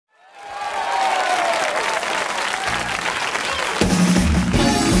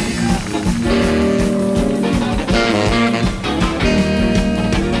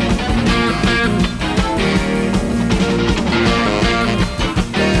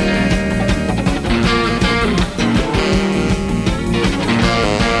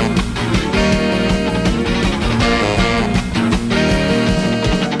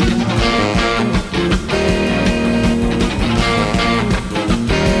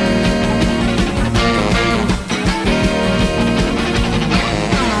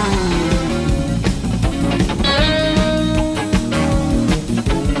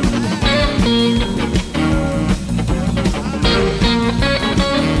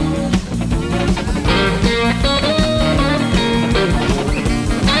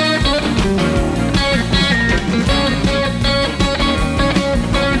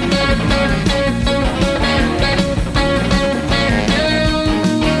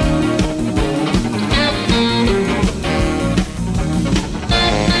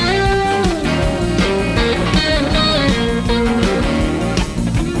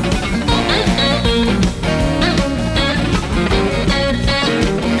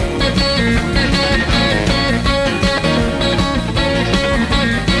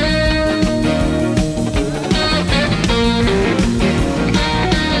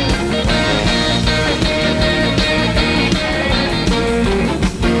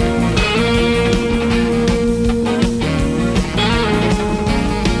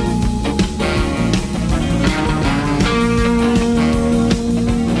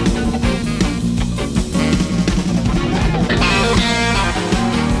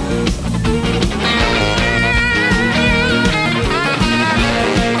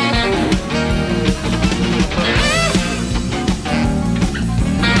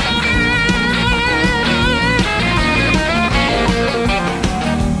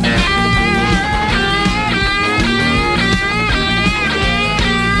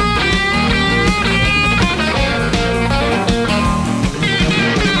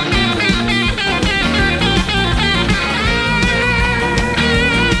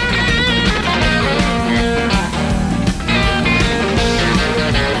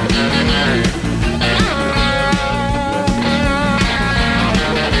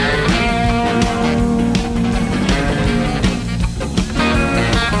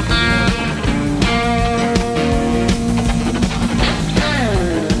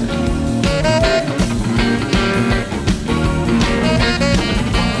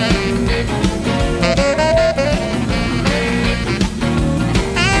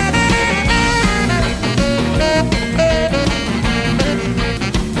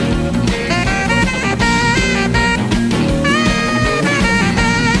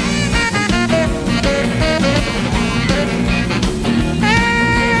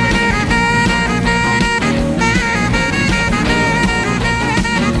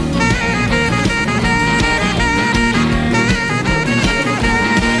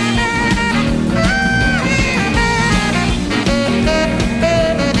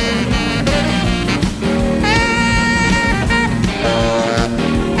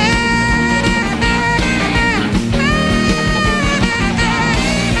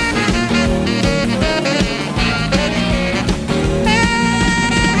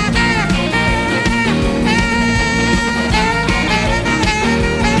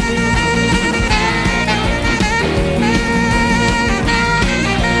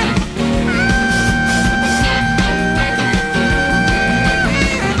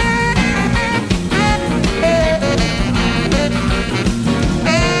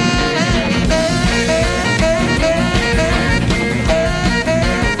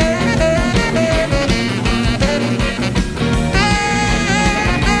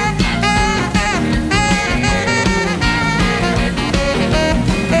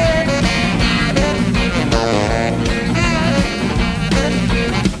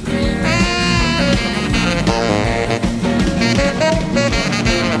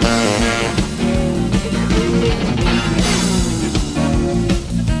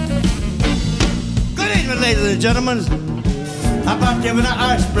gentlemen, how about giving the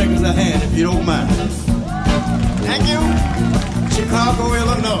Icebreakers a hand, if you don't mind? Thank you. Chicago,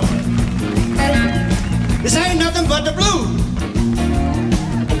 Illinois. This ain't nothing but the blues.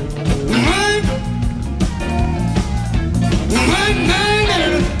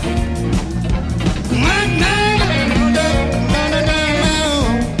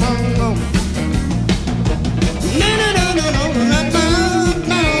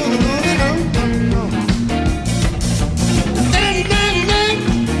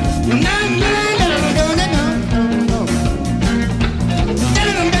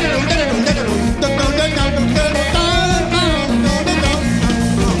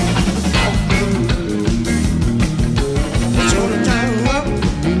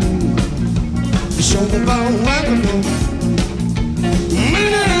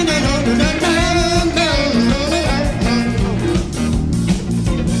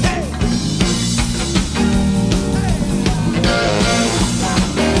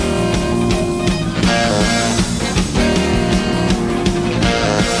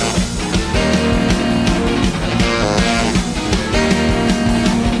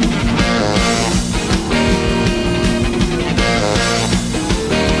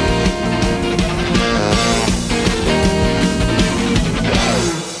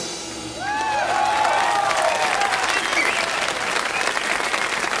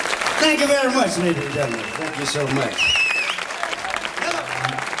 Thank you very much, ladies and gentlemen. Thank you so much.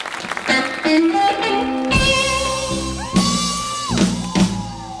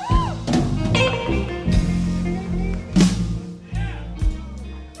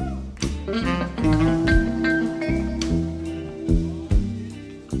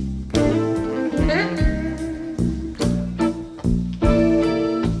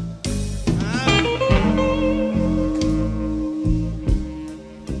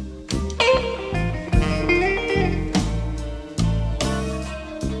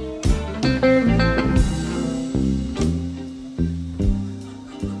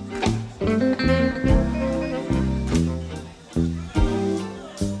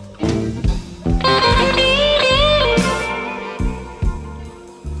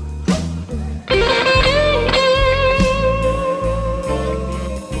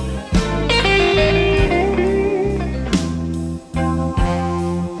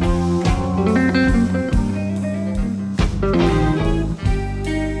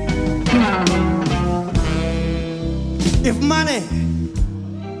 If money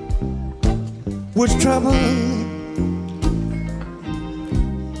was trouble,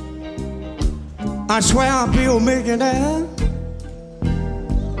 I swear I'll be a millionaire.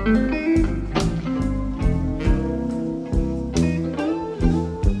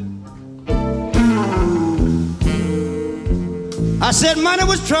 I said money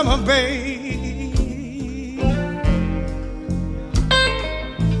was trouble, babe.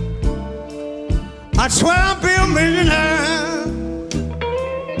 I swear I'll be a millionaire.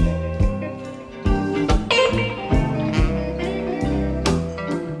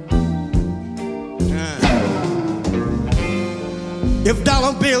 If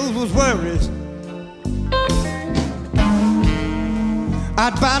dollar bills was worries,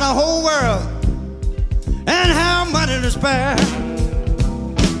 I'd buy the whole world and have money to spare.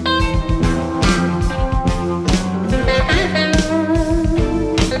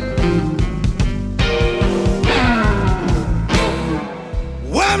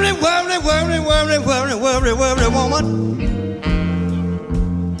 Worry, woman.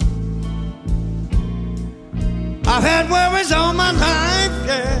 I've had worries all my life,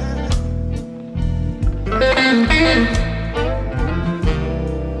 yeah.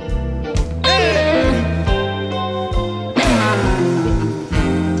 Hey.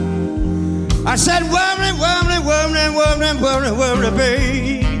 I said worry,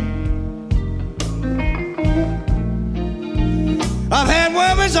 babe. I've had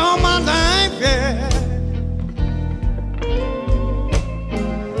worries all my life, yeah.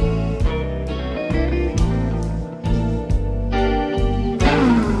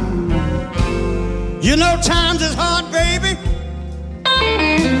 You know times is hard, baby.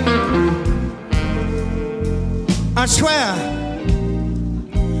 I swear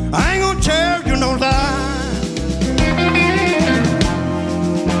I ain't gonna tell you no lie.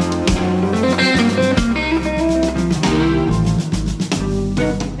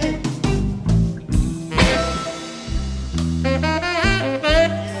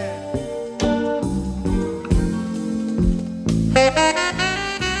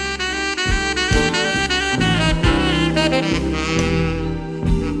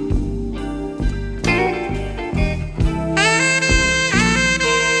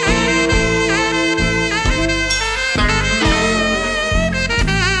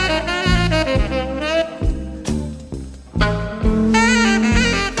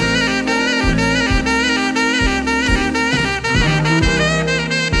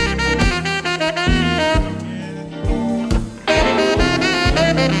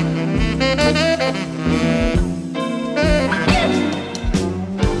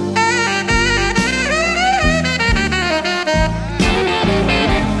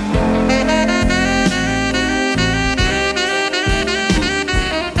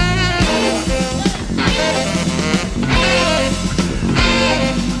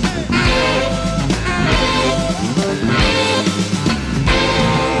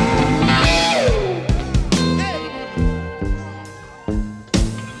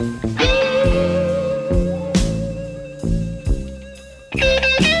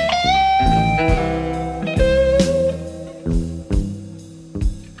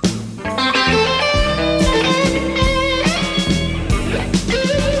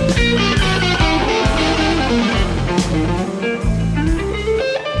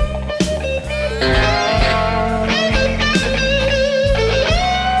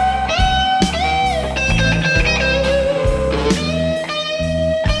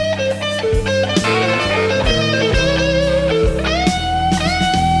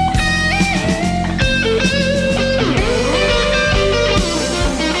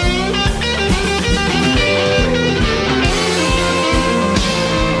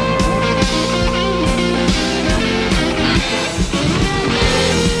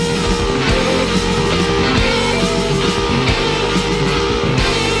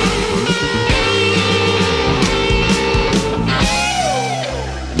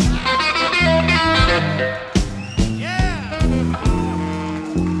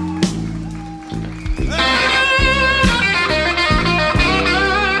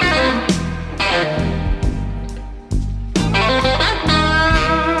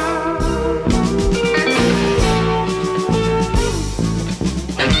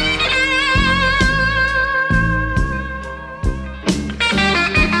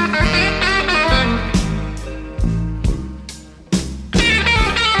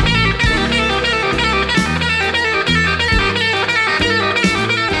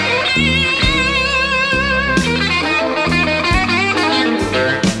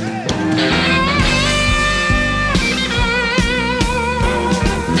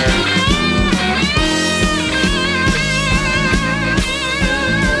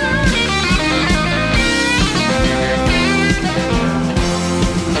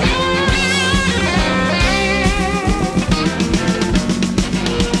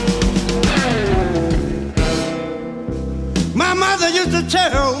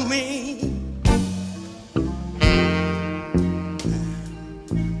 Tell me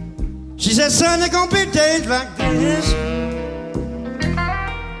she said, son, there gonna be days like this.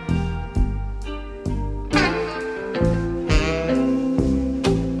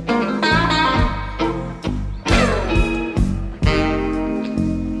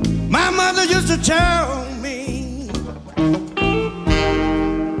 My mother used to tell me,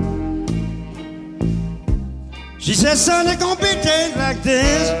 she said, son, there gonna be days like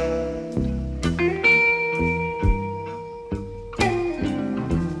this.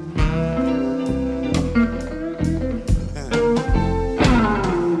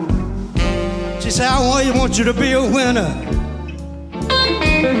 She said, I want you to be a winner.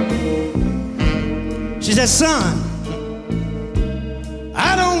 She said, son,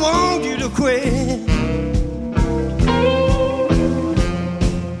 I don't want you to quit.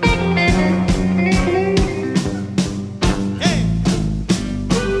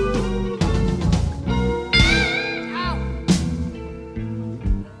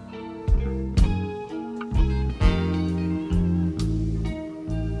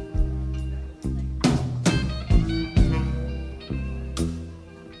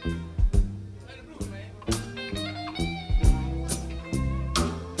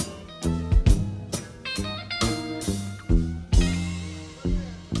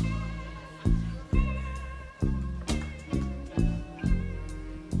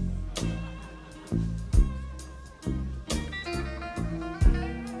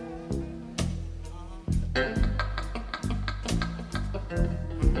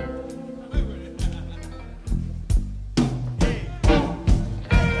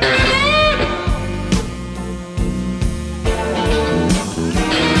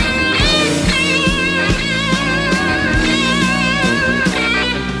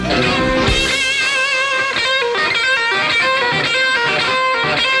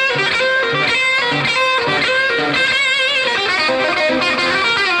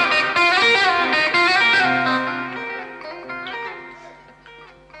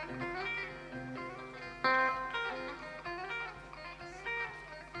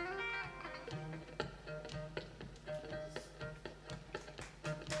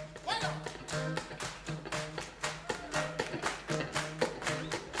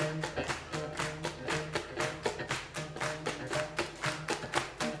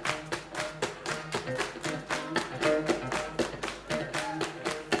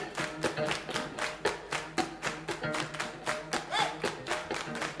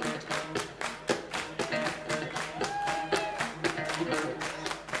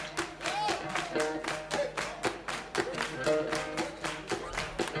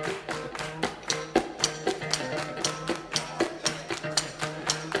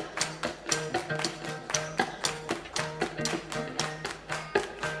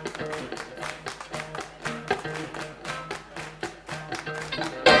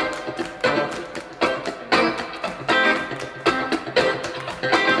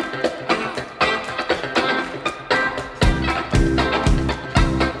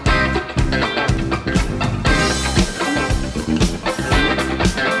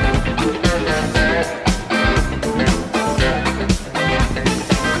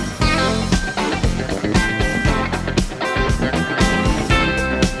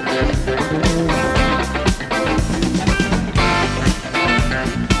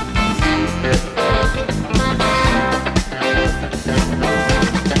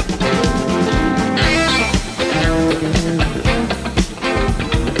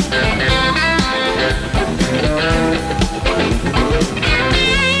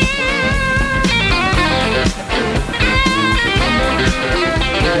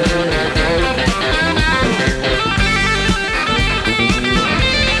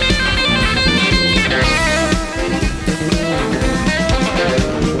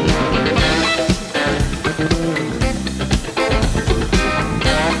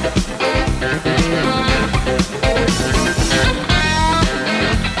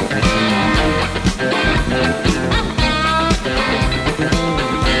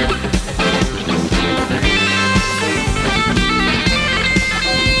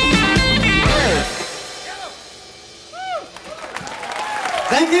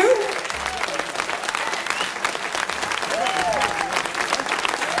 Thank you.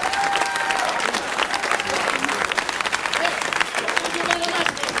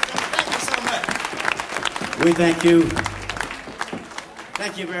 We thank you.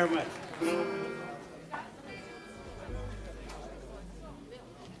 Thank you very much.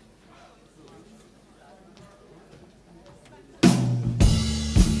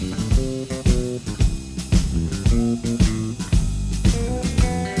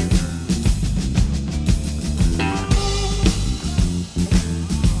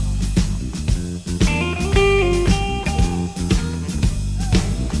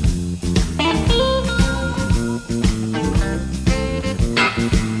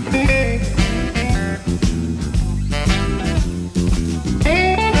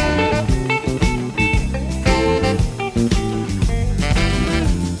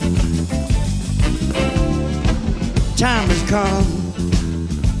 Time has come.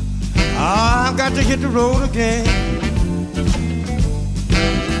 Oh, I've got to hit the road again.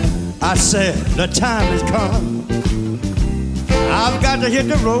 I said the time has come. I've got to hit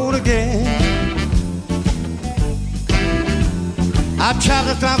the road again. I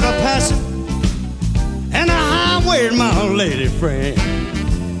tried to drive a passenger and the highway, my old lady friend.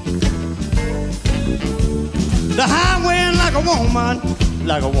 The highway like a woman,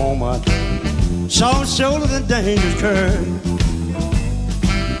 like a woman. Soft shoulders and dangerous curve.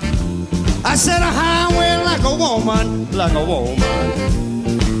 I said a highway like a woman, like a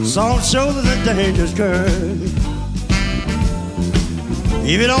woman. Soft shoulders and dangerous curve.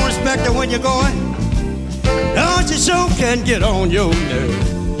 If you don't respect it when you're going, don't you so can get on your nerves.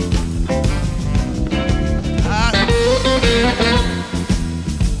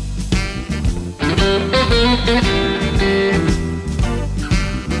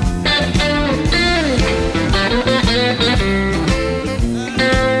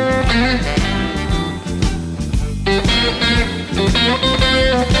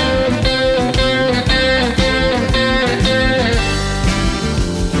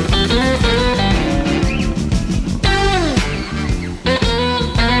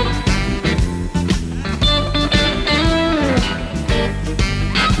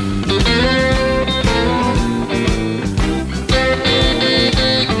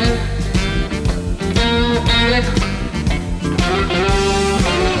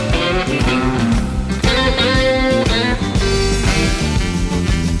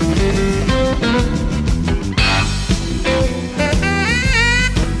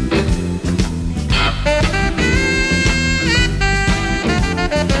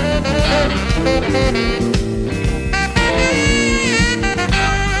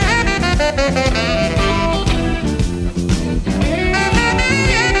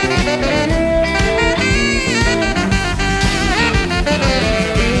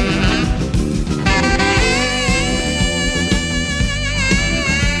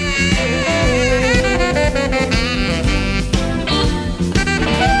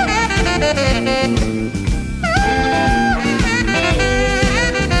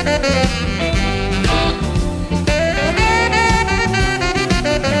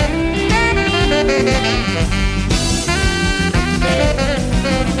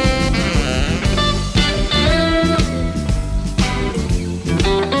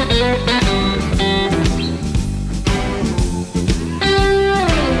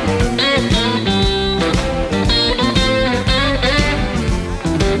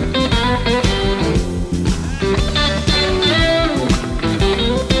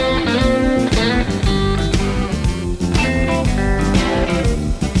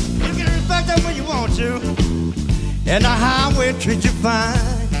 And the highway treat you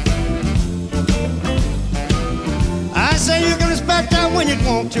fine. I say you can respect that when you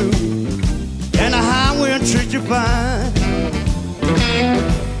want to, and the highway treat you fine.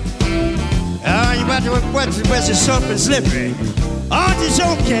 Oh, you about to wet your soft and slippery. Oh, you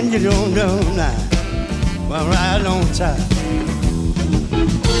so can you don't know now. Well, right on time.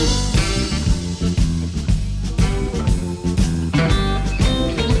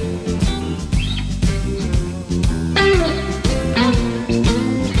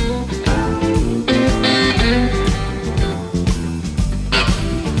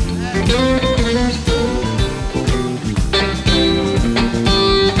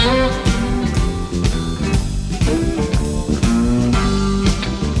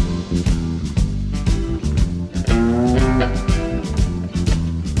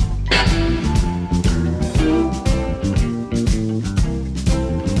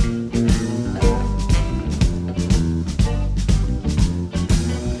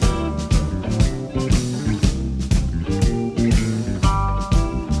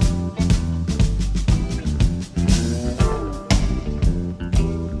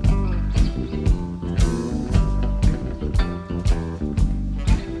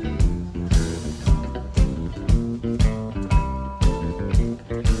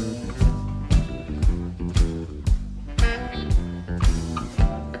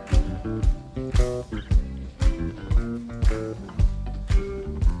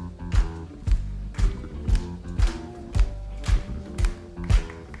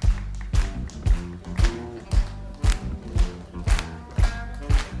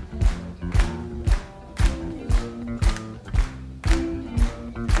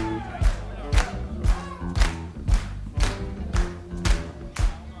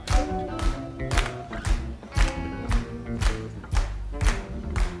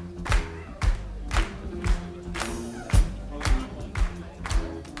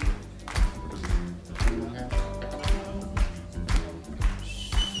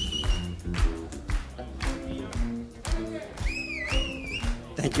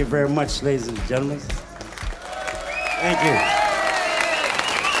 Thank you very much, ladies and gentlemen. Thank you.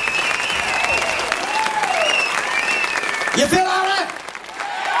 You feel all right?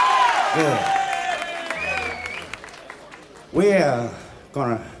 Good. We're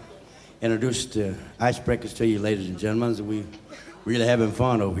gonna introduce the Icebreakers to you, ladies and gentlemen. We really having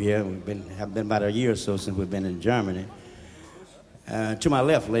fun over here. Have been about a year or so since we've been in Germany. To my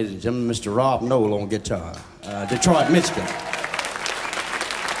left, ladies and gentlemen, Mr. Rob Knoll on guitar, Detroit, Michigan.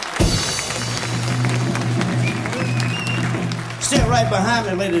 Still right behind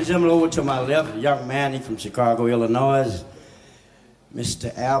me, ladies and gentlemen, over to my left, a young man, he's from Chicago, Illinois,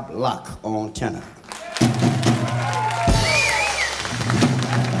 Mr. Ab Locke on tenor.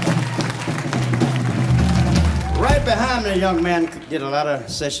 Right behind me, a young man did a lot of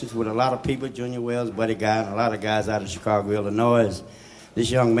sessions with a lot of people, Junior Wells, Buddy Guy, and a lot of guys out of Chicago, Illinois.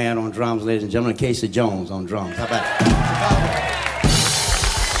 This young man on drums, ladies and gentlemen, Casey Jones on drums. How about it?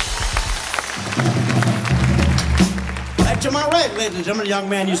 Right to my right, ladies and gentlemen, the young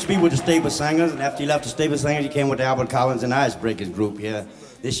man used to be with the Stable Singers, and after he left the Stable Singers, he came with the Albert Collins and Icebreakers group here.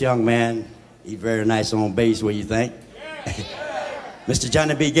 This young man, he's very nice on bass, what do you think? Mr.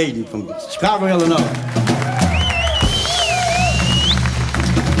 Johnny B. Gayton from Chicago, Illinois.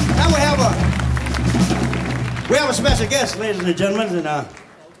 We have a special guest, ladies and gentlemen, and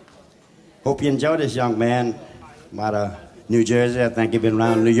hope you enjoy this young man from out of New Jersey. I think he's been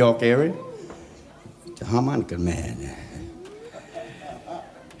around the New York area. The harmonica man.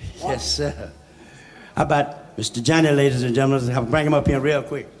 Yes, sir. How about Mr. Johnny, ladies and gentlemen? I'll bring him up here real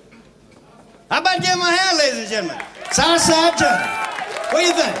quick. How about give him a hand, ladies and gentlemen? Southside Johnny. What do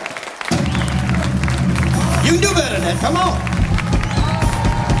you think? You can do better than that. Come on.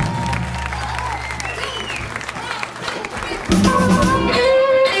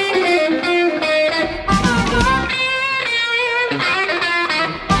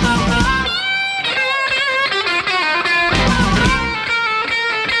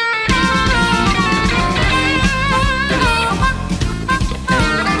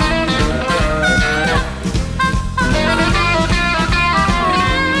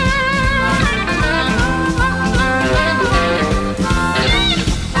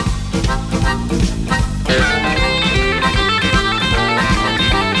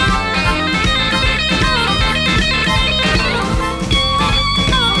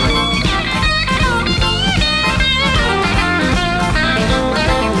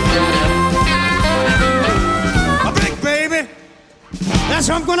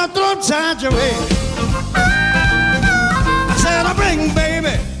 I'm gonna throw upside your way. I said, I bring,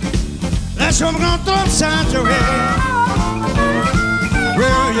 baby. That's what I'm gonna throw upside your way.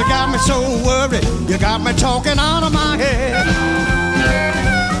 Well, you got me so worried. You got me talking out of my head.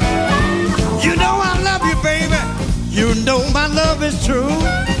 You know I love you, baby. You know my love is true.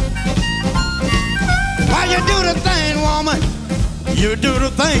 Why you do the thing, woman? You do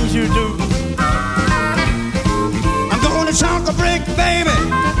the things you do. Gonna chunk a brick, baby.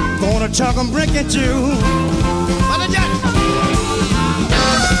 Gonna chunk a brick at you.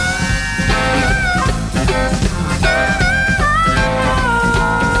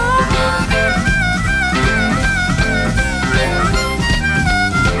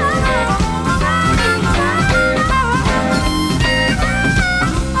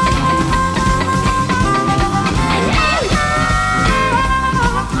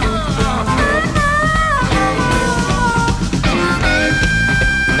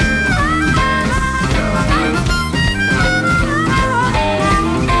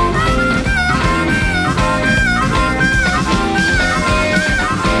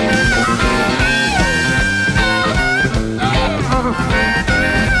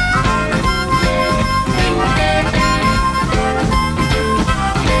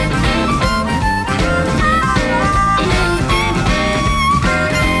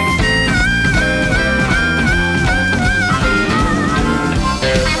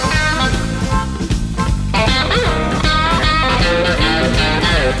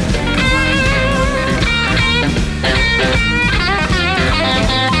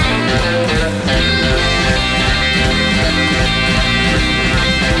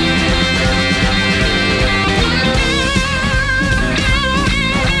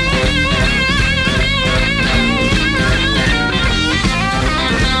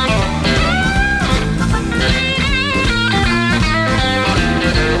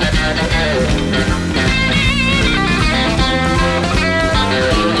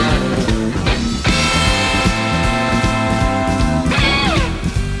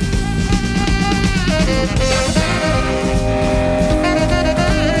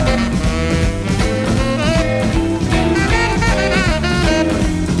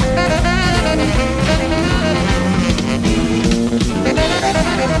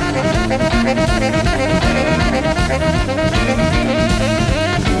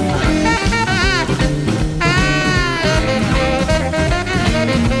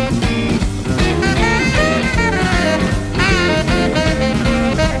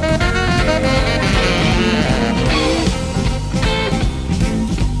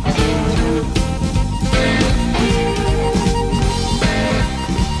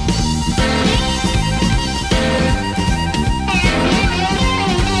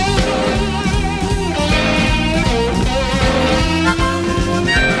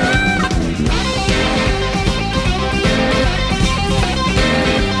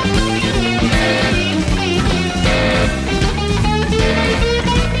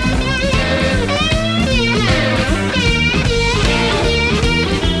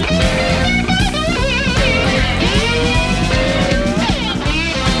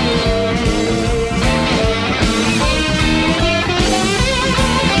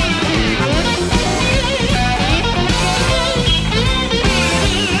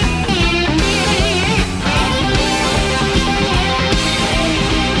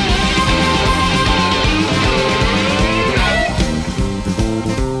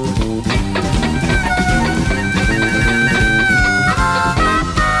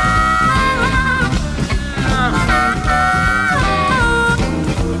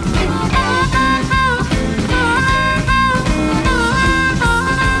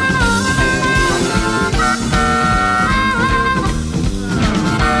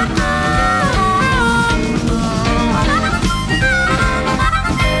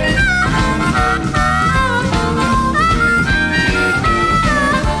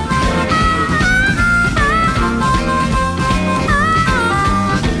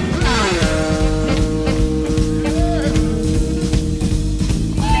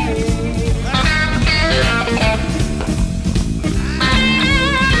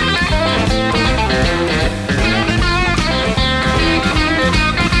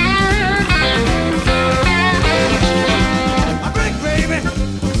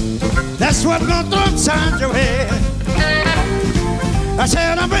 I'm gonna throw upside your head. I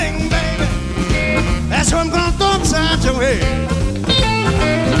said, I'm bring, baby. That's what I'm gonna throw upside your head.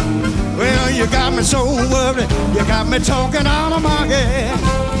 Well, you got me so worried. You got me talking out of my head.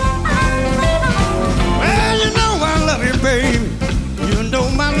 Well, you know I love you, baby. You know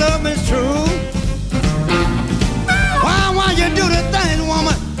my love is true. Why you do the thing,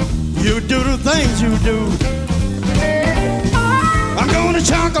 woman? You do the things you do. I'm gonna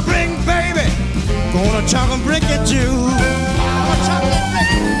chunk a brick, baby. Gonna chunk a brick at you. Gonna chunk that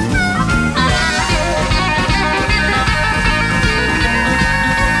brick.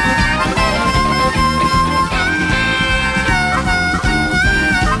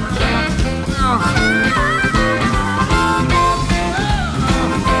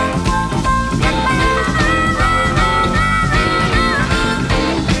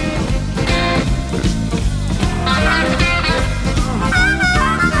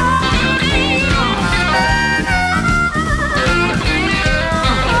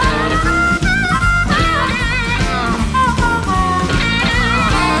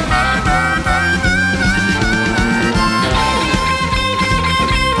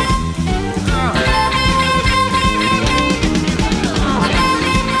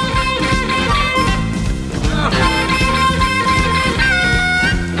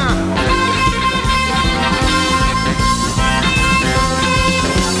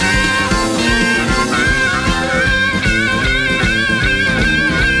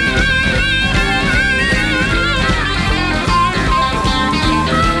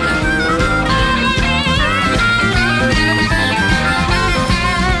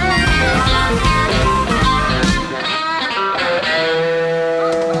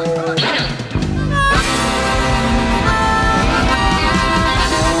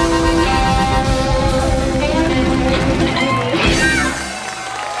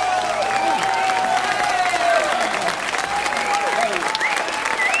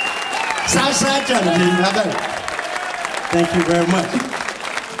 Southside Gentlemen, how about it? Thank you very much.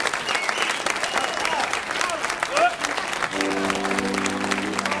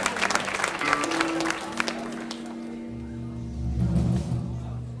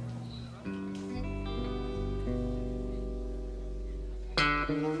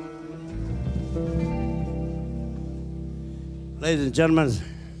 Ladies and gentlemen,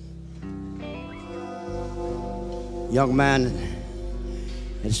 young man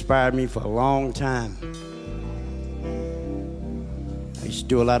inspired me for a long time. I used to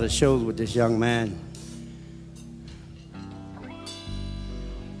do a lot of shows with this young man.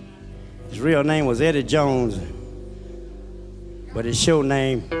 His real name was Eddie Jones, but his show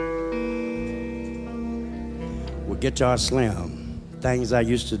name was Guitar Slim, Things I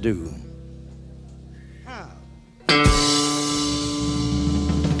Used to Do.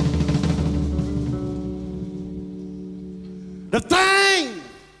 The thing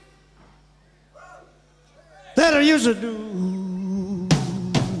that I used to do.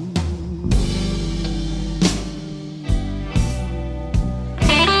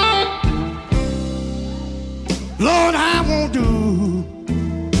 Lord, I won't do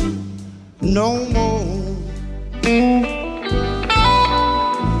no more.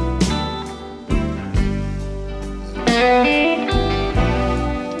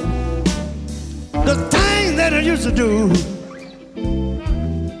 The thing that I used to do.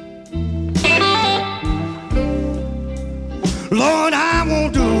 Lord, I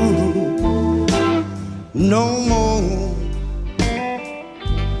won't do no more.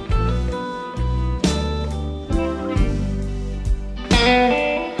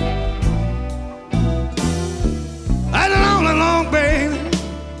 I done all along, baby.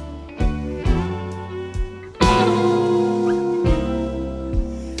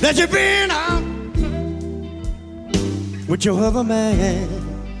 That you've been out with your other man.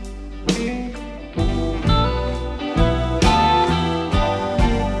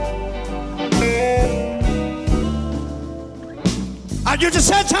 You just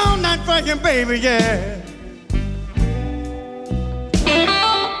sat on that fucking baby, yeah.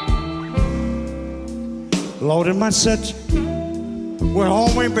 Lord, in my search will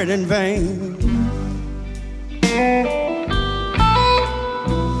always been in vain.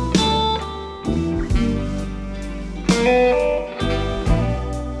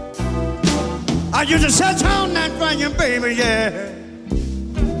 You just sat on that fucking baby, yeah.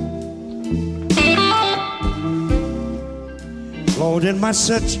 Lord, in my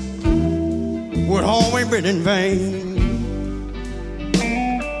search would always been in vain.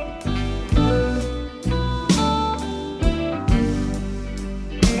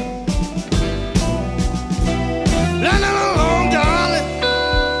 Long, darling,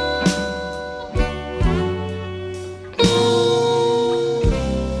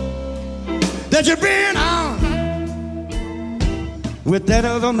 with that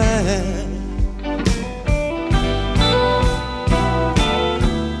other man.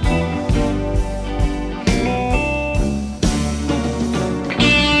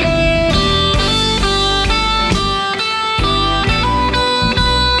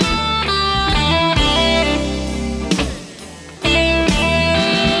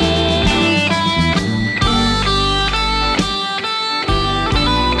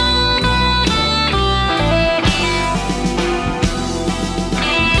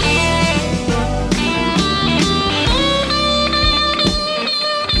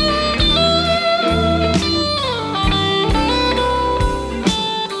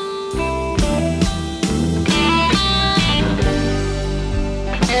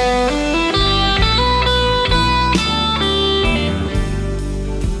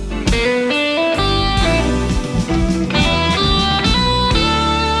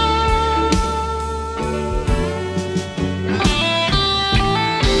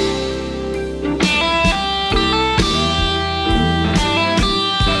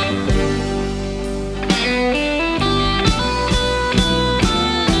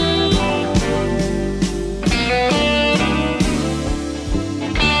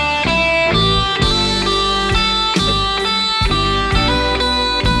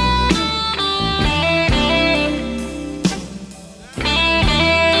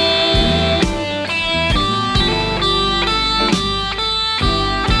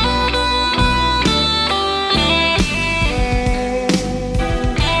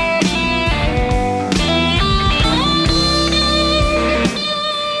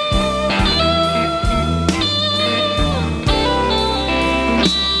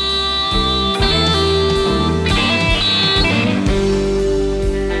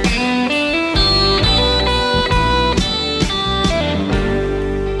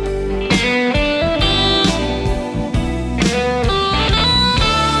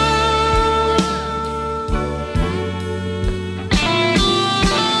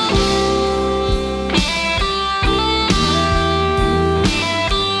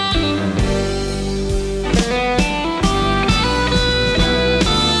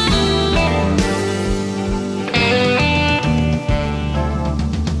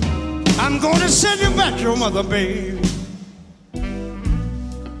 Your mother, babe.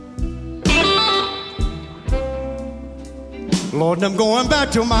 Lord, I'm going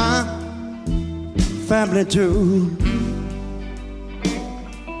back to my family too.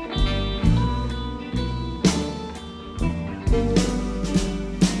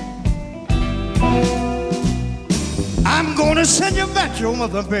 I'm gonna send you back your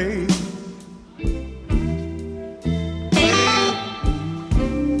mother, babe.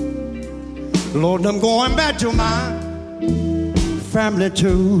 Lord, I'm going back to my family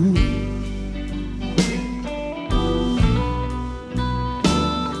too.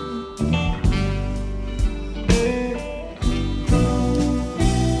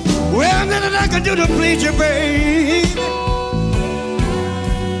 Well, nothing I can do to please you, baby.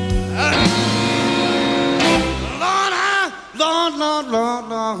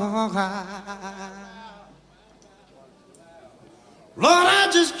 Lord, I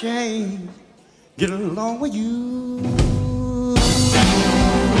just can't get along with you.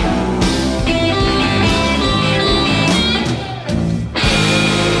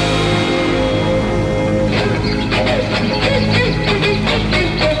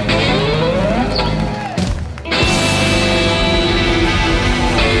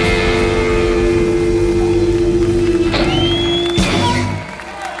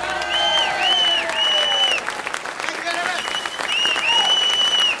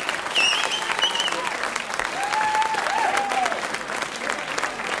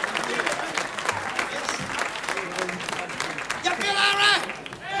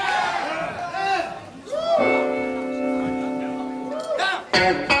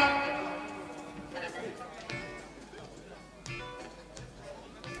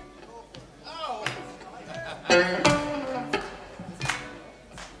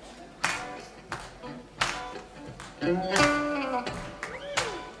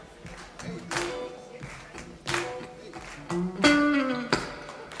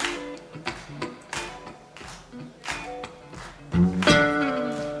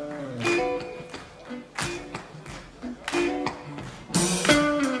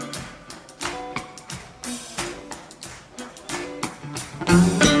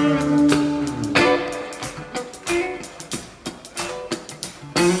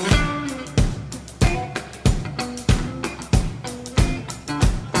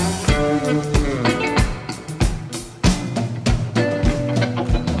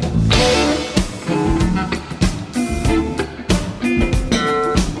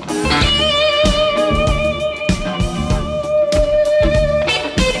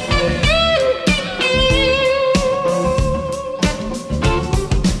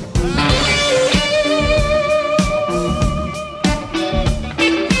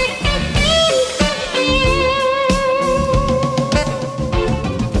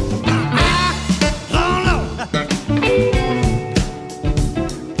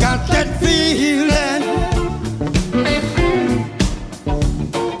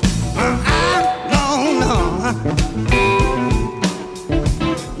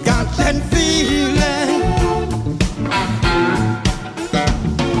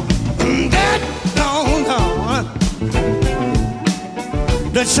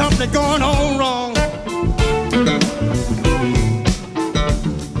 something going on wrong.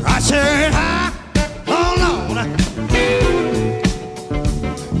 I said, hold on.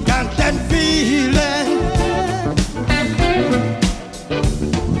 Got that feeling.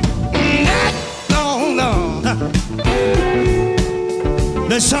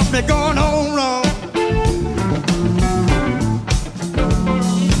 There's something going on wrong.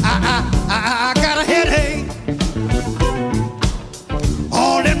 I got a headache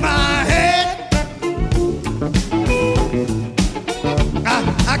all in my head.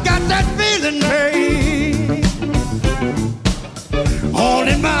 I got that feeling, babe, all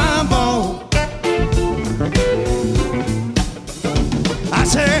in my bones. I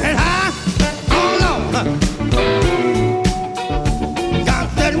said, hold on.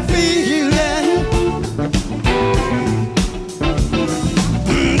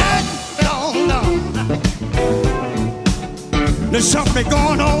 There's something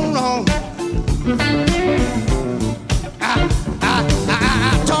going on wrong.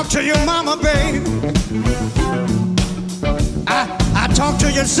 I talk to your mama, baby. I talk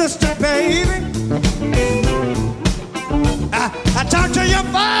to your sister, baby. I talk to your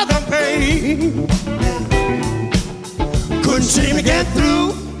father, baby. Couldn't seem to get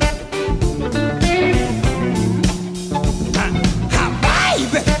through.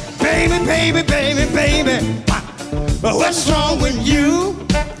 Baby. But what's wrong with you?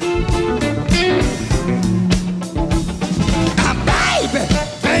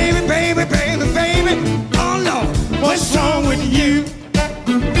 Baby. Oh no, what's wrong with you?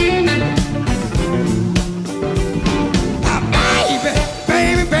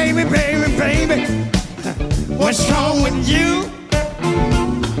 Baby. What's wrong with you?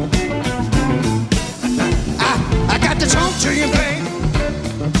 I got to talk to you, baby.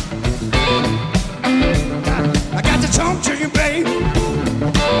 I got to talk to you, baby.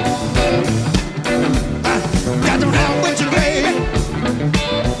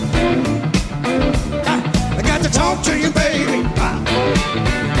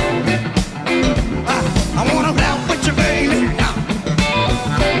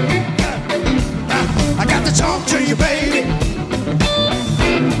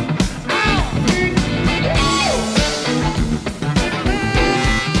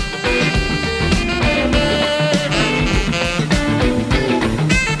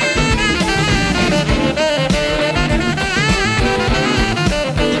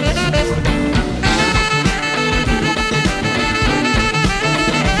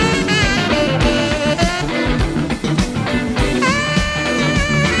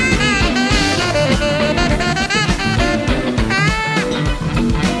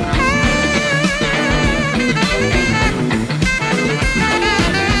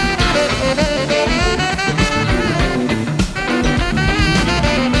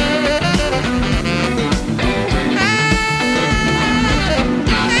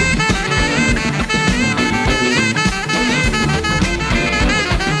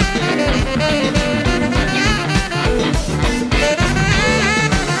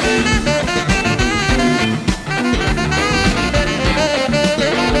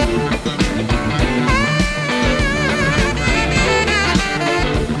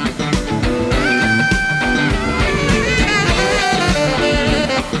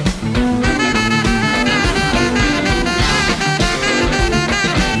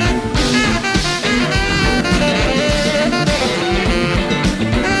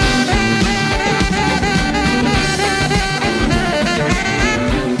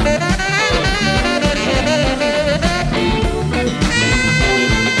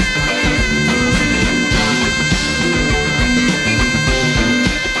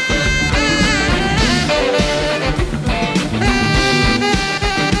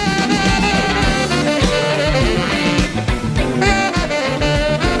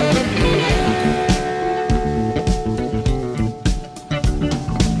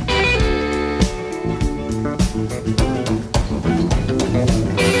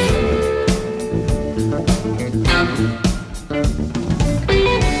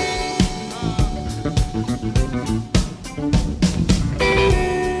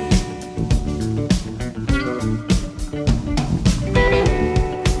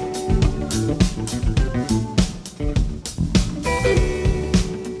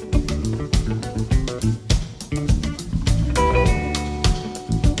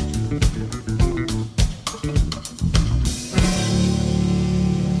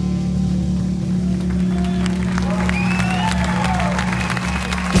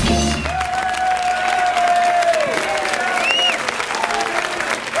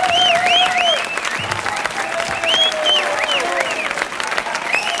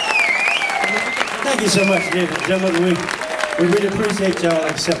 Thank you so much, ladies and gentlemen. We really appreciate y'all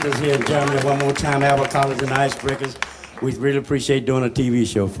accepting us here in Germany one more time, Albert Collins and the Icebreakers. We really appreciate doing a TV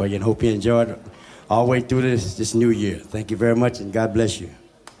show for you and hope you enjoyed it all the way through this new year. Thank you very much, and God bless you.